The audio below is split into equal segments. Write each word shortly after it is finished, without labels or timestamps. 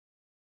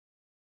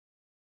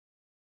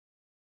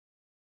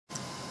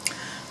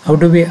How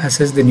do we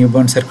assess the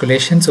newborn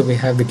circulation? So we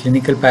have the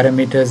clinical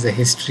parameters, the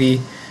history,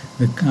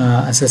 the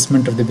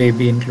assessment of the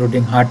baby,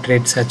 including heart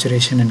rate,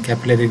 saturation, and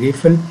capillary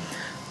refill.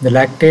 The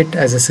lactate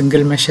as a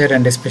single measure,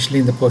 and especially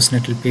in the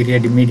postnatal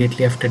period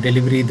immediately after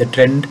delivery, the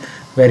trend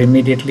where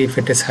immediately if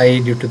it is high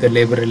due to the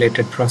labor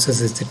related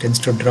processes, it tends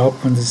to drop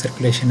when the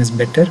circulation is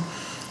better.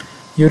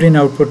 Urine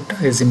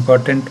output is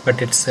important,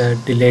 but it's a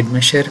delayed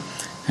measure,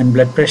 and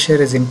blood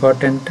pressure is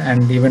important,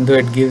 and even though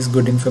it gives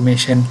good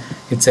information,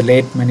 it's a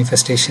late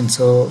manifestation.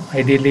 So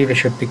ideally we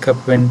should pick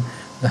up when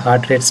the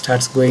heart rate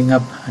starts going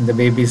up and the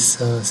baby's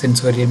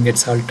sensorium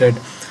gets altered.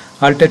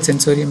 Altered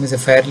sensorium is a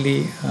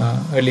fairly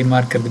early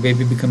marker. The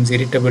baby becomes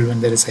irritable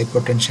when there is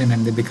hypotension,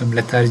 and they become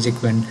lethargic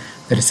when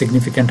there is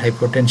significant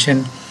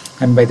hypotension,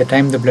 and by the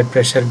time the blood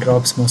pressure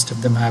drops, most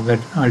of them have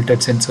an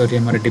altered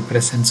sensorium or a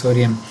depressed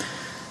sensorium.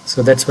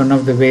 So that's one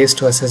of the ways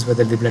to assess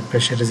whether the blood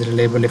pressure is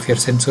reliable. If your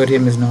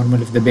sensorium is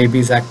normal, if the baby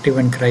is active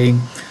and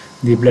crying,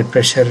 the blood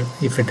pressure,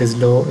 if it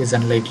is low, is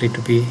unlikely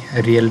to be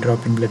a real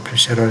drop in blood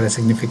pressure or a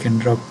significant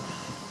drop.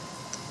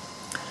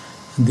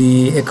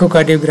 The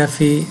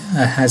echocardiography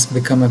has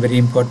become a very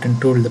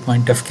important tool, the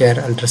point of care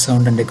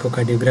ultrasound and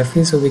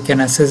echocardiography. So we can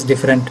assess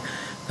different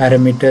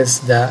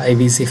parameters, the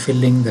IVC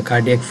filling, the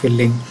cardiac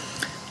filling,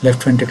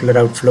 left ventricular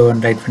outflow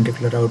and right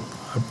ventricular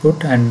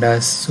output,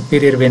 and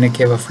superior vena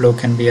cava flow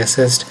can be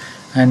assessed,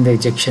 and the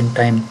ejection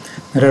time.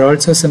 There are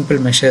also simple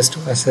measures to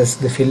assess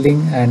the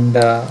filling, and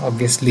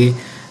obviously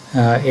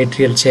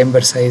atrial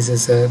chamber size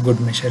is a good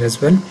measure as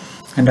well,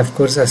 and of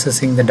course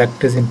assessing the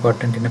duct is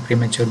important in a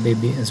premature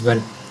baby as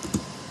well.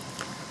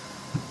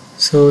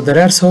 So there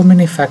are so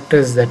many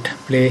factors that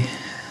play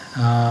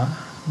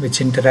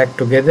which interact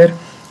together,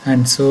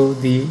 and so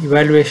the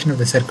evaluation of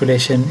the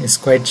circulation is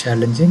quite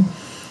challenging.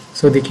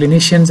 So the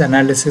clinician's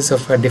analysis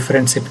of a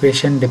different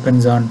situation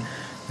depends on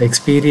the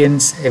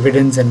experience,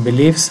 evidence and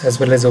beliefs, as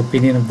well as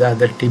opinion of the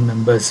other team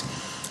members.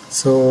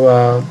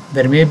 So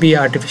there may be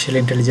artificial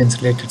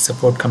intelligence related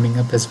support coming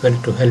up as well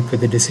to help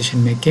with the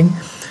decision making.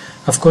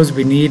 Of course,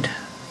 we need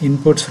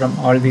inputs from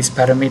all these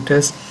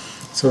parameters.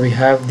 So we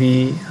have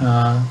the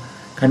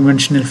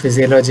conventional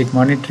physiologic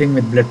monitoring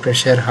with blood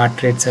pressure,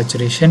 heart rate,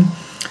 saturation,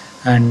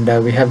 and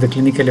we have the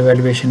clinical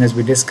evaluation as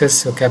we discussed.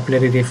 So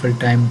capillary refill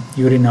time,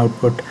 urine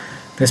output,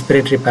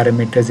 respiratory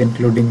parameters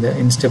including the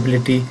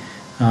instability,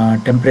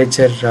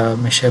 temperature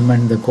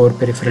measurement, the core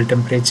peripheral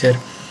temperature,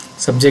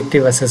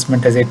 subjective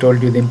assessment, as I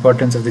told you, the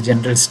importance of the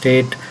general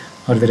state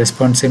or the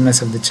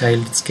responsiveness of the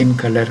child, skin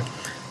color,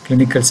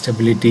 clinical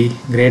stability,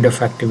 grade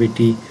of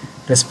activity,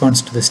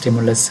 response to the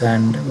stimulus,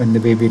 and when the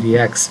baby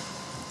reacts.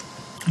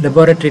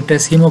 Laboratory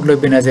tests,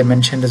 hemoglobin, as I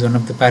mentioned, is one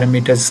of the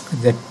parameters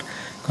that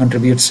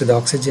contributes to the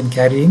oxygen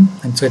carrying,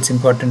 and so it's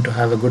important to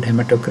have a good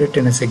hematocrit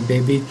in a sick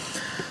baby.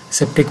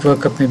 Septic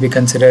workup may be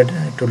considered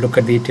to look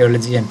at the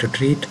etiology and to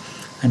treat,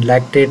 and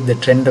lactate, the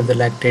trend of the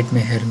lactate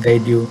may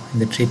guide you in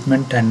the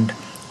treatment and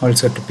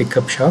also to pick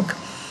up shock.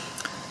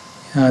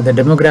 The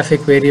demographic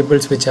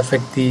variables which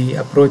affect the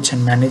approach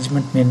and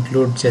management may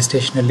include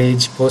gestational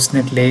age,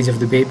 postnatal age of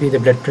the baby. The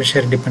blood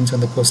pressure depends on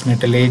the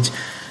postnatal age.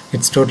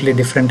 It's totally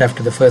different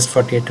after the first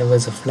 48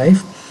 hours of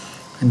life,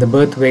 and the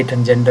birth weight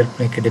and gender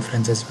make a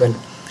difference as well.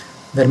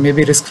 There may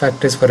be risk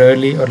factors for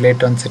early or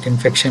late onset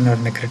infection or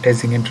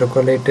necrotizing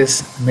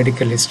enterocolitis.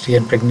 Medical history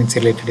and pregnancy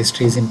related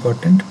history is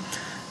important,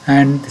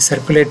 and the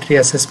circulatory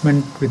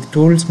assessment with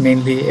tools,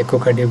 mainly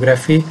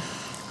echocardiography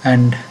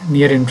and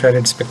near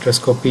infrared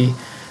spectroscopy.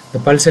 The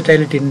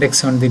pulsatility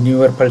index on the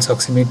newer pulse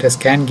oximeters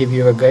can give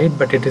you a guide,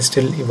 but it is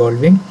still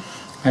evolving,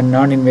 and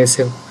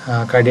non-invasive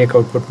cardiac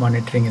output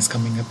monitoring is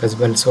coming up as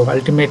well. So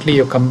ultimately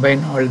you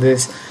combine all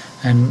this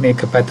and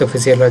make a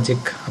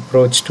pathophysiologic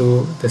approach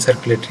to the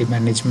circulatory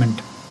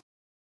management.